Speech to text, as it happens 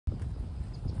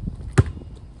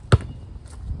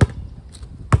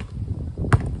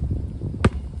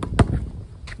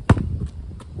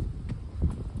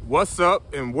What's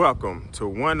up and welcome to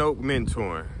One Oak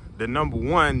Mentoring, the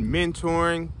 #1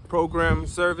 mentoring program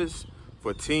service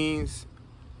for teens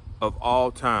of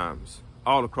all times,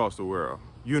 all across the world,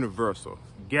 universal,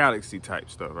 galaxy type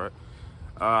stuff, right?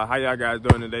 How y'all guys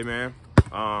doing today, man?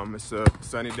 It's a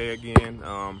sunny day again.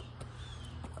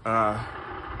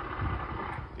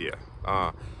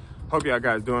 Hope y'all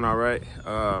guys doing all right.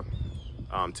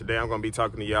 Today I'm gonna be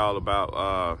talking to y'all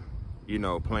about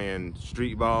playing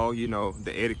street ball,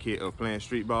 the etiquette of playing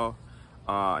street ball.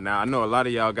 Now I know a lot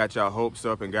of y'all got y'all hopes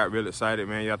up and got real excited,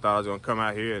 man. Y'all thought I was gonna come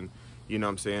out here and,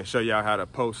 show y'all how to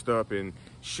post up and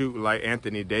shoot like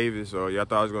Anthony Davis, or y'all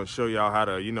thought I was gonna show y'all how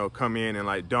to, come in and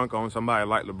like dunk on somebody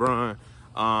like LeBron.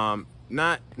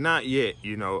 Not yet,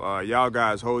 y'all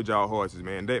guys hold y'all horses,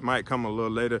 man. That might come a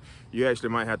little later. You actually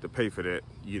might have to pay for that,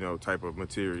 type of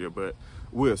material, but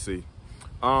we'll see.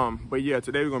 But yeah,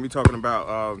 today we're gonna be talking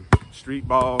about street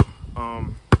ball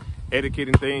etiquette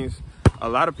and things. A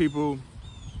lot of people,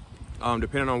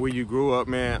 depending on where you grew up,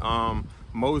 man,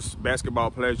 most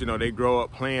basketball players, they grow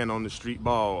up playing on the street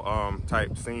ball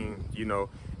type scene,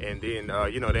 and then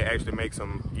they actually make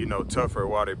some tougher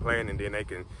while they're playing, and then they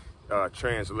can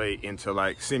translate into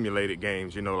like simulated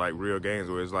games, like real games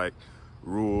where it's like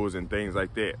rules and things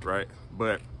like that, right?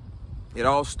 But it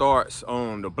all starts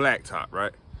on the blacktop,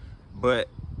 right? But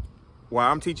why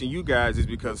I'm teaching you guys is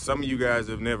because some of you guys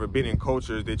have never been in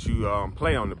cultures that you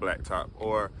play on the blacktop,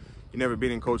 or you never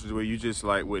been in cultures where you just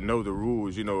like would know the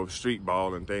rules, of street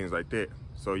ball and things like that.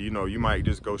 So, you might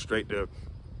just go straight to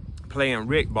playing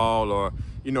rec ball, or,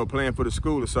 playing for the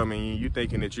school or something, and you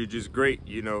thinking that you're just great,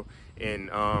 and,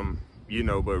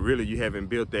 but really you haven't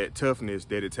built that toughness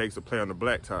that it takes to play on the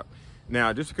blacktop.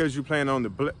 Now, just because you're playing on the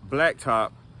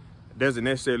blacktop doesn't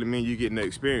necessarily mean you're getting the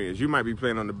experience. You might be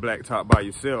playing on the blacktop by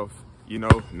yourself,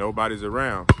 nobody's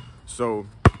around. So,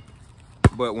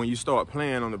 but when you start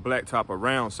playing on the blacktop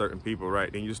around certain people,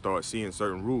 right, then you start seeing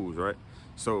certain rules, right?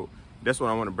 So that's what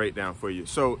I want to break down for you.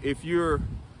 So if you're,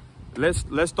 let's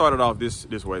start it off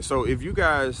this way. So if you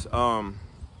guys,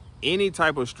 any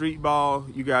type of street ball,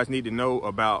 you guys need to know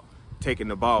about taking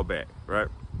the ball back, right?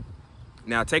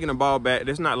 Now, taking the ball back,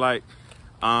 it's not like,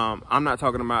 I'm not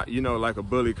talking about, like a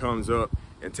bully comes up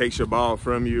and takes your ball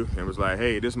from you and was like,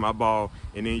 hey, this is my ball.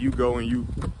 And then you go and you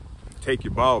take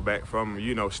your ball back from,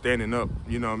 standing up,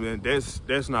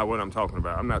 that's not what I'm talking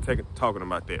about. I'm not talking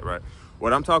about that, right?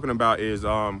 What I'm talking about is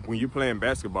when you're playing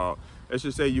basketball, let's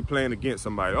just say you're playing against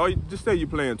somebody, or just say you're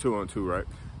playing 2-on-2, right?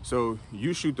 So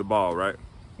you shoot the ball, right?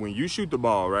 When you shoot the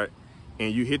ball, right,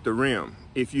 and you hit the rim,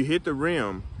 if you hit the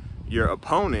rim, your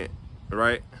opponent,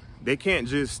 right, they can't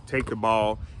just take the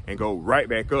ball and go right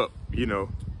back up,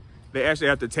 They actually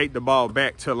have to take the ball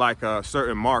back to like a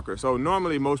certain marker. So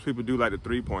normally most people do like the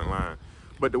 3-point line.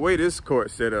 But the way this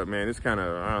court's set up, man, it's kind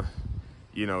of,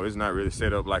 it's not really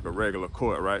set up like a regular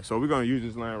court, right? So we're going to use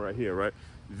this line right here, right?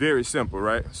 Very simple,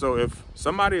 right? So if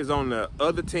somebody is on the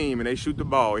other team and they shoot the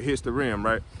ball, it hits the rim,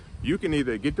 right? You can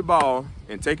either get the ball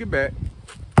and take it back,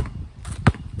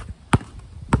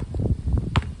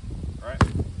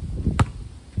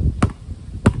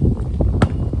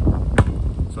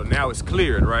 now it's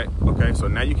cleared, right? Okay, so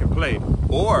now you can play.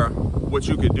 Or what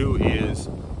you could do is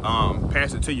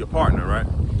pass it to your partner, right?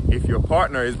 If your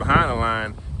partner is behind the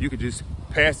line, you could just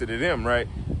pass it to them, right?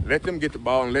 Let them get the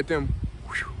ball and let them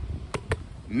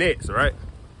nets, right?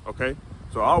 Okay,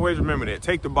 so always remember that.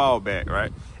 Take the ball back,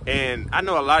 right? And I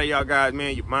know a lot of y'all guys,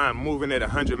 man, your mind moving at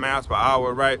 100 miles per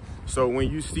hour, right? So when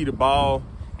you see the ball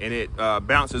and it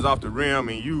bounces off the rim,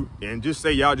 and just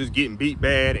say y'all just getting beat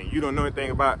bad and you don't know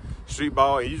anything about street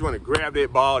ball, and you just want to grab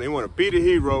that ball and you want to be the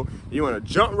hero, you want to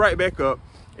jump right back up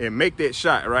and make that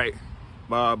shot, right?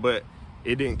 But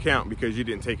it didn't count because you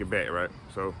didn't take it back, right?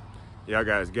 So y'all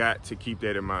guys got to keep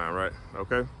that in mind, right?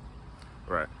 Okay,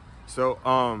 right. So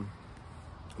I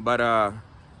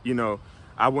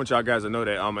want y'all guys to know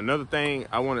that another thing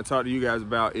I want to talk to you guys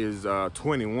about is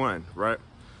 21, right?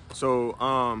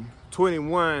 So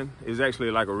 21 is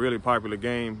actually like a really popular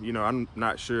game. I'm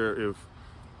not sure if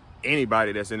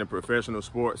anybody that's in the professional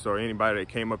sports or anybody that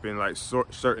came up in like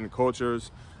certain cultures,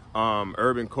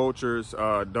 urban cultures,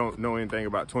 don't know anything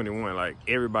about 21. Like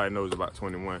everybody knows about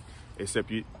 21, except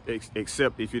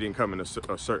if you didn't come in a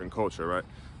certain culture, right?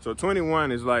 So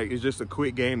 21 is like, it's just a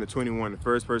quick game to 21, the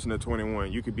first person to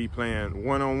 21. You could be playing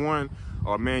one-on-one,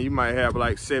 or man, you might have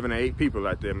like 7 or 8 people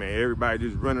out there, man. Everybody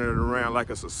just running it around like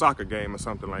it's a soccer game or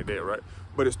something like that, right?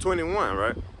 But it's 21,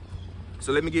 right?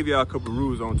 So let me give y'all a couple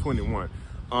rules on 21.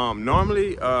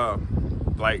 Normally,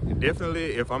 like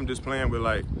definitely if I'm just playing with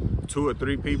like 2 or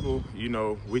 3 people,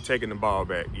 we taking the ball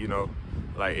back,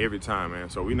 like every time,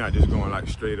 man. So we're not just going like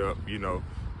straight up,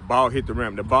 ball hit the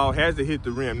rim. The ball has to hit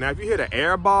the rim. Now, if you hit an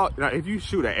air ball, now if you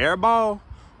shoot an air ball,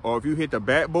 or if you hit the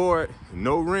backboard,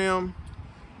 no rim,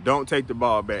 don't take the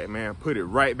ball back, man. Put it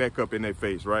right back up in their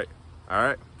face, right? All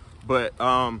right. But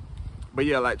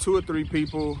yeah, like 2 or 3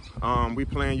 people, we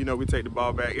playing, you know, we take the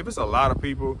ball back. If it's a lot of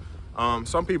people,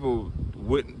 some people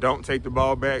don't take the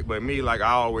ball back, but me, like,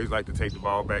 I always like to take the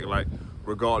ball back, like,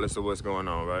 regardless of what's going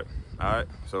on, right? All right.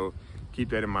 So keep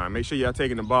that in mind. Make sure y'all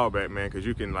taking the ball back, man, because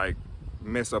you can, like,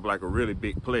 mess up like a really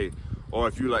big play. Or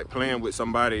if you like playing with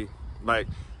somebody, like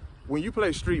when you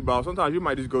play street ball, sometimes you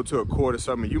might just go to a court or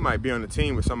something. You might be on the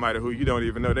team with somebody who you don't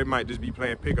even know. They might just be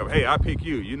playing pickup. Hey, I pick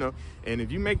you, you know. And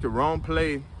if you make the wrong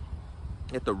play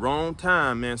at the wrong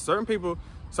time, man, some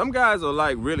guys are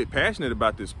like really passionate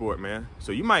about this sport, man.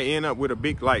 So you might end up with a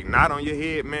big like knot on your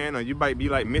head, man, or you might be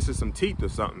like missing some teeth or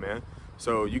something, man.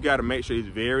 So you got to make sure it's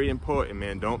very important,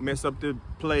 man. Don't mess up the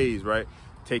plays, right?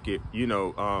 Take it, you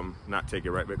know, not take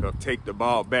it right back up. Take the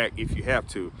ball back if you have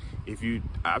to.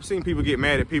 I've seen people get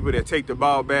mad at people that take the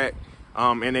ball back,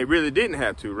 and they really didn't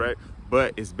have to, right?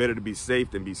 But it's better to be safe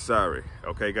than be sorry,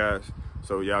 okay, guys?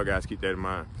 So y'all guys keep that in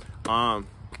mind.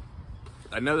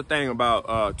 Another thing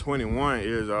about 21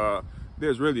 is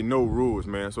there's really no rules,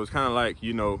 man. So it's kind of like,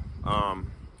 you know, kind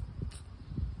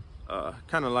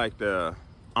of like the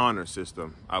honor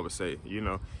system, I would say. You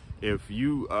know, if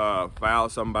you foul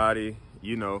somebody,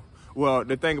 you know, well,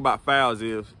 the thing about fouls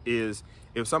is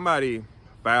if somebody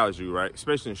fouls you, right,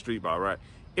 especially in street ball, right,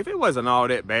 if it wasn't all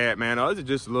that bad, man, or it's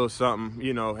just a little something,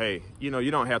 you know, hey, you know, you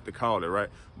don't have to call it, right?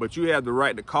 But you have the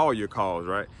right to call your calls,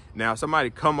 right? Now, if somebody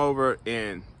come over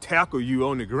and tackle you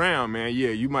on the ground, man, yeah,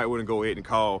 you might want to go ahead and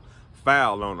call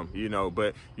foul on them, you know,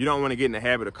 but you don't want to get in the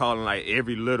habit of calling like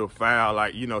every little foul,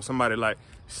 like, you know, somebody like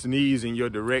sneeze in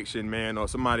your direction, man, or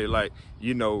somebody like,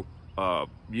 you know,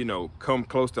 come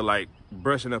close to like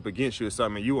brushing up against you or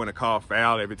something, you want to call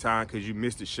foul every time because you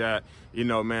missed a shot, you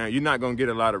know, man, you're not going to get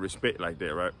a lot of respect like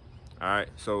that, right? All right,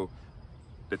 so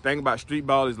the thing about street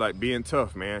ball is like being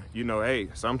tough, man. You know, hey,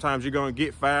 sometimes you're going to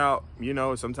get fouled, you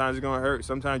know, sometimes it's going to hurt,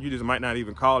 sometimes you just might not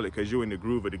even call it because you're in the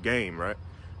groove of the game, right?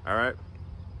 All right,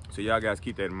 so y'all guys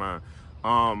keep that in mind.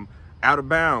 Out of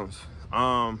bounds,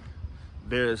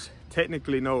 there's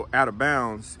technically no out of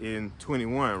bounds in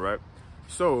 21, right?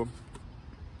 So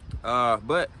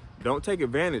but don't take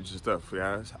advantage of stuff,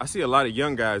 guys. I see a lot of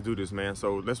young guys do this, man.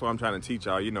 So that's what I'm trying to teach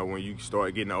y'all. You know, when you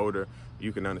start getting older,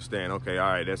 you can understand, okay,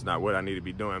 all right, that's not what I need to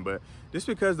be doing. But just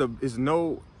because there's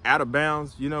no out of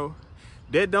bounds, you know,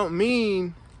 that don't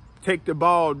mean take the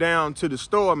ball down to the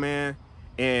store, man,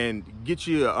 and get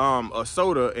you a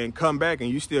soda and come back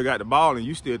and you still got the ball and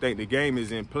you still think the game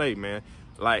is in play, man.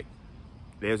 Like,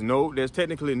 there's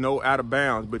technically no out of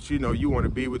bounds, but you know, you want to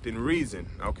be within reason,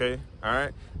 okay? All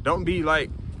right? Don't be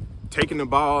like taking the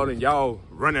ball and y'all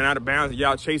running out of bounds and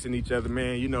y'all chasing each other,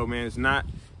 man. You know, man, it's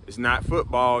not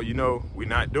football, you know, we're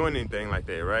not doing anything like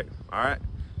that, right? All right?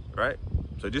 Right?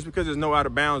 So just because there's no out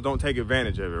of bounds, don't take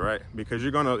advantage of it, right? Because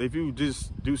if you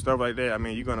just do stuff like that, I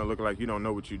mean, you're gonna look like you don't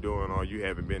know what you're doing or you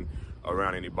haven't been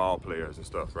around any ball players and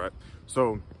stuff, right?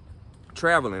 So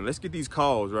traveling, let's get these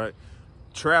calls, right?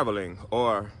 Traveling,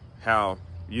 or how,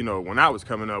 you know, when I was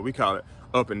coming up, we call it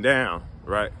up and down,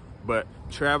 right? But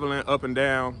traveling up and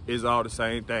down is all the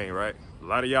same thing, right? A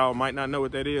lot of y'all might not know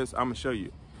what that is. I'm gonna show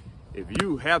you. If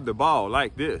you have the ball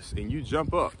like this and you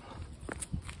jump up,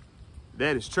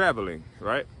 that is traveling,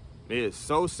 right? It is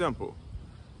so simple.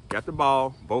 Got the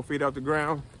ball, both feet off the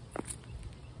ground,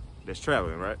 that's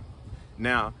traveling, right?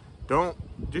 Now,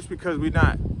 just because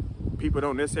people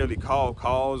don't necessarily call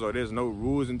calls or there's no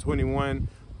rules in 21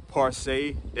 per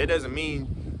se, that doesn't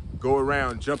mean go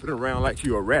around jumping around like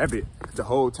you're a rabbit the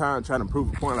whole time trying to prove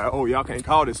a point, like, oh, y'all can't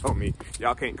call this on me,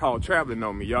 y'all can't call traveling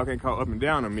on me, y'all can't call up and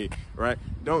down on me, right?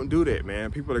 Don't do that,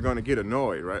 man. People are going to get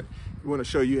annoyed, right? You want to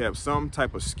show you have some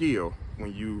type of skill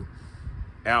when you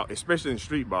out, especially in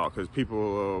street ball, because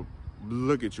people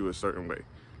look at you a certain way,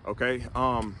 okay?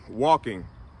 Walking.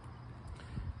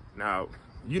 Now,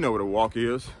 you know what a walk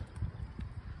is.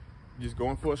 Just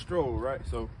going for a stroll, right?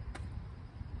 So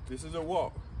this is a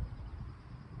walk.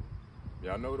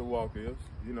 Y'all know what a walk is,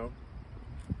 you know.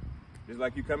 It's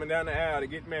like you coming down the aisle to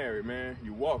get married, man.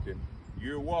 You're walking,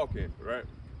 right?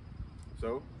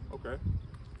 So, okay.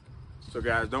 So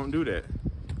guys, don't do that.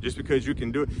 Just because you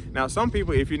can do it. Now, some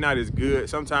people, if you're not as good,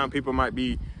 sometimes people might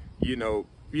be, you know.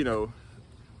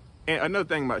 And another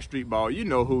thing about street ball, you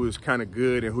know who is kind of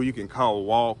good and who you can call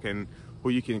walk and who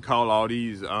you can call all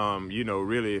these, you know,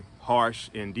 really harsh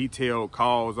and detailed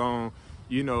calls on.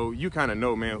 You know, you kind of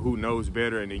know, man, who knows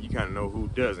better, and then you kind of know who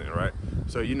doesn't, right?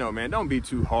 So, you know, man, don't be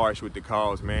too harsh with the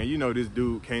calls, man. You know, this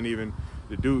dude can't even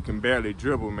the dude can barely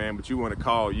dribble, man, but you want to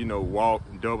call, you know, walk,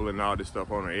 double, and all this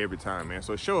stuff on her every time, man.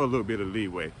 So show a little bit of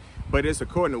leeway. But it's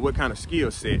according to what kind of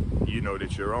skill set, you know,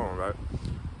 that you're on, right?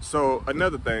 So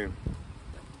another thing,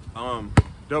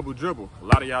 double dribble. A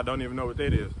lot of y'all don't even know what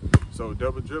that is. So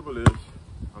double dribble is,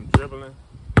 I'm dribbling.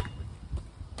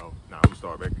 Oh, nah, I'm gonna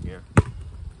start back again.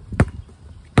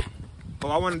 Oh,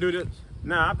 I want to do this?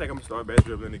 Nah, I think I'm gonna start back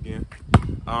dribbling again.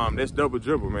 That's double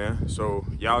dribble, man. So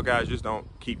y'all guys just don't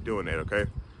keep doing that, okay?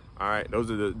 All right,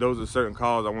 those are certain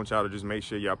calls I want y'all to just make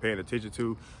sure y'all paying attention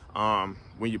to.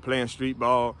 When you're playing street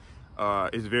ball,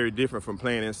 it's very different from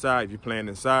playing inside. If you're playing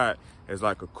inside, it's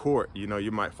like a court. You know,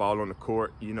 you might fall on the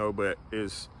court, you know, but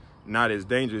it's not as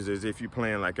dangerous as if you're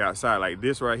playing like outside. Like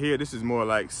this right here, this is more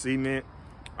like cement,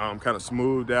 kind of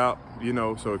smoothed out, you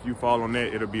know. So if you fall on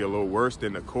that, it'll be a little worse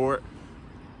than the court.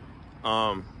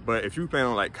 But if you playing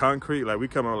on like concrete, like we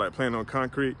come on like playing on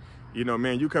concrete, you know,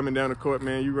 man, you coming down the court,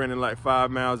 man, you running like 5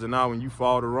 miles an hour. When you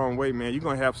fall the wrong way, man, you're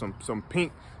gonna have some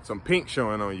pink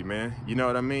showing on you, man. You know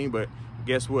what I mean? But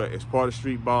guess what? It's part of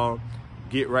street ball.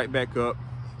 Get right back up,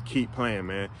 keep playing,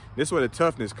 man. This is where the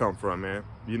toughness come from, man.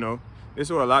 You know, this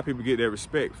is where a lot of people get their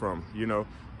respect from. You know,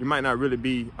 you might not really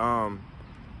be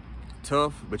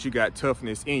tough, but you got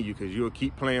toughness in you, because you'll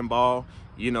keep playing ball.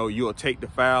 You know, you'll take the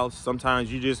fouls.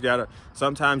 Sometimes you just out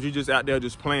there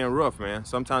just playing rough, man.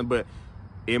 Sometimes, but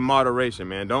in moderation,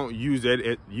 man. Don't use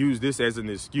this as an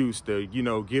excuse to, you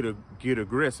know, get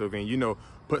aggressive and, you know,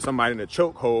 put somebody in a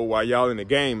chokehold while y'all in the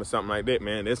game or something like that,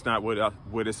 man. That's not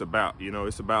what it's about. You know,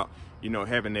 it's about, you know,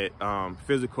 having that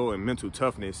physical and mental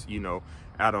toughness, you know,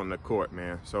 out on the court,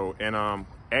 man. So, and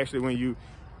actually when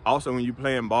you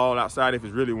playing ball outside, if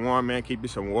it's really warm, man, keep you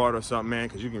some water or something, man,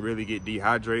 because you can really get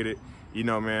dehydrated. You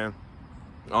know, man,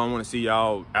 I don't want to see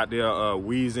y'all out there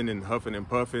wheezing and huffing and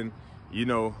puffing, you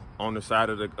know, on the side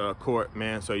of the court,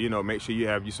 man. So, you know, make sure you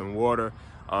have you some water.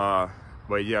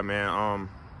 But yeah, man,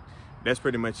 that's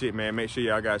pretty much it, man. Make sure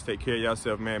y'all guys take care of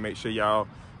yourself, man. Make sure y'all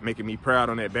making me proud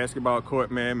on that basketball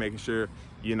court, man. Making sure,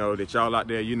 you know, that y'all out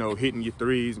there, you know, hitting your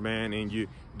threes, man, and you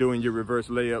doing your reverse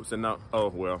layups and not, oh,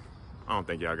 well, I don't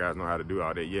think y'all guys know how to do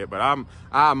all that yet, but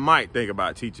I might think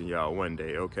about teaching y'all one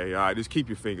day, okay? All right, just keep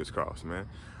your fingers crossed, man.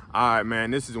 All right,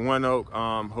 man, this is One Oak.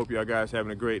 Hope y'all guys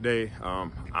having a great day.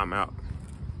 I'm out.